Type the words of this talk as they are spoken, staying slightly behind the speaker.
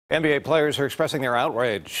NBA players are expressing their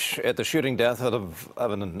outrage at the shooting death of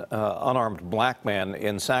an unarmed black man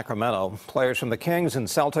in Sacramento. Players from the Kings and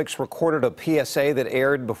Celtics recorded a PSA that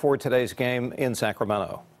aired before today's game in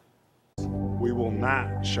Sacramento. We will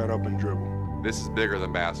not shut up and dribble. This is bigger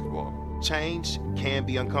than basketball. Change can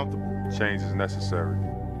be uncomfortable. Change is necessary.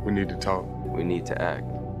 We need to talk. We need to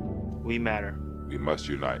act. We matter. We must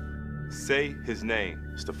unite. Say his name.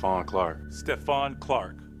 Stephon Clark. Stephon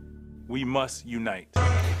Clark. We must unite.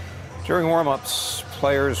 During warm-ups,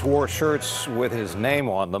 players wore shirts with his name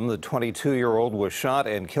on them. The 22-year-old was shot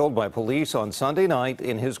and killed by police on Sunday night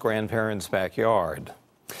in his grandparents' backyard.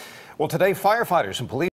 Well, today, firefighters and police